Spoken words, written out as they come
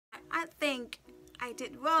I think I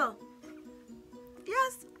did well.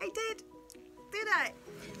 Yes, I did. Did I?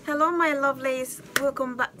 Hello my lovelies,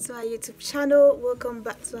 welcome back to our YouTube channel. Welcome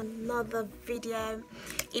back to another video.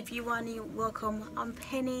 If you are new, welcome. I'm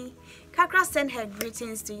Penny. Kakra sent her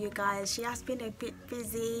greetings to you guys. She has been a bit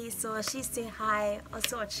busy, so she say hi.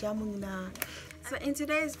 Also, so in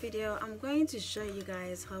today's video, I'm going to show you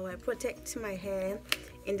guys how I protect my hair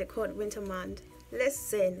in the cold winter month.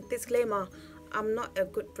 Listen, disclaimer, I'm not a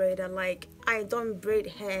good braider. Like, I don't braid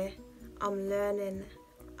hair. I'm learning.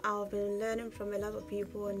 I've been learning from a lot of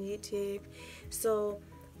people on YouTube, so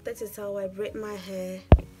that is how I braid my hair.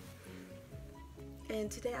 And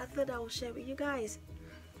today I thought I will share with you guys.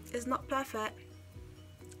 It's not perfect.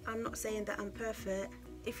 I'm not saying that I'm perfect.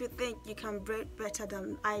 If you think you can braid better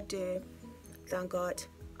than I do, thank God,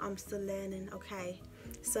 I'm still learning. Okay,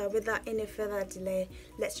 so without any further delay,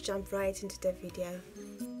 let's jump right into the video.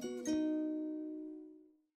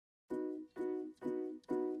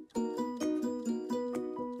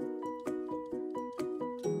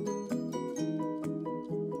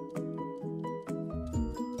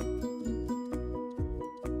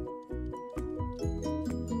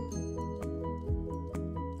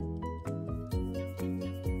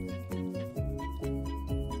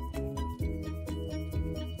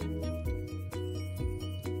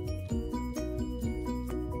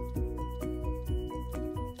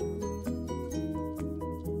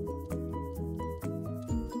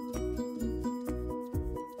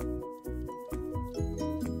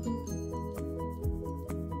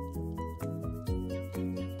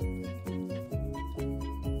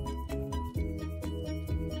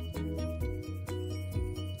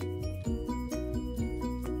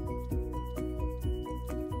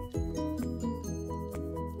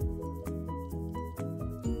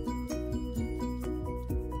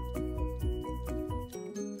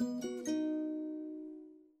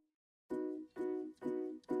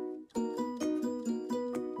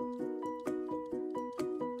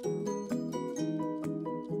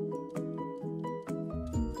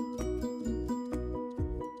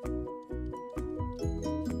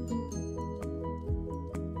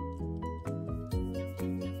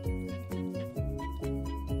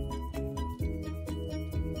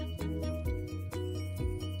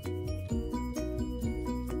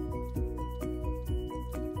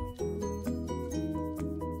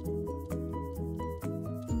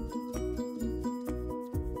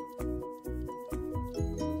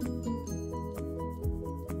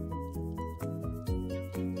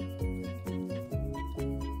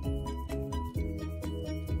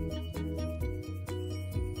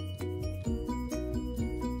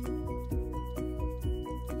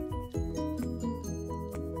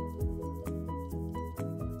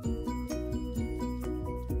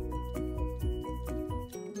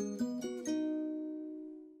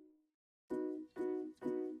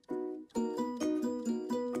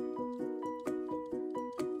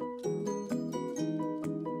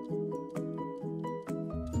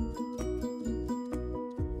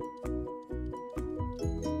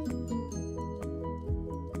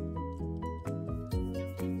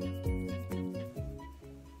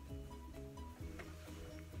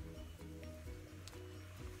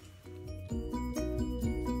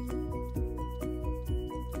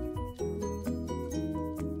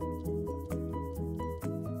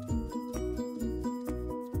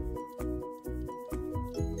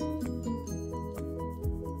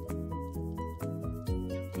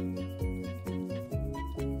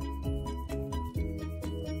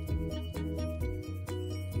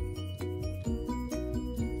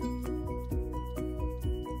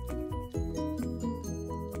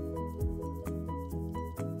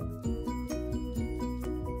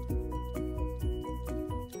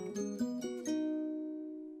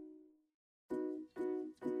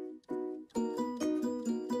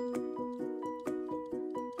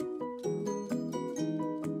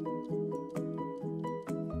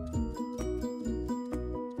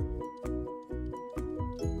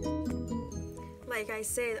 Like I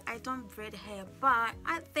said, I don't braid hair, but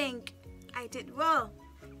I think I did well.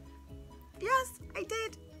 Yes, I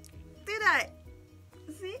did. Did I?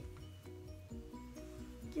 See?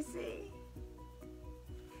 You see?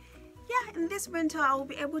 Yeah, in this winter I will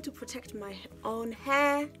be able to protect my own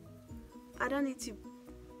hair. I don't need to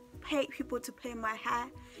pay people to pay my hair,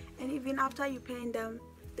 and even after you paying them,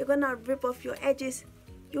 they're gonna rip off your edges.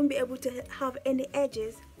 You won't be able to have any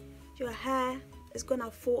edges. Your hair is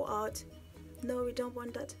gonna fall out. No, we don't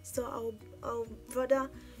want that. So I'll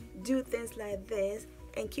rather do things like this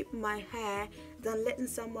and keep my hair than letting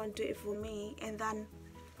someone do it for me, and then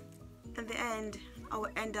in the end I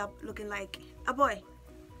will end up looking like a boy.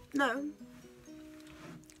 No,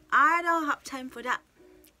 I don't have time for that.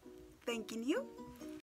 Thanking you.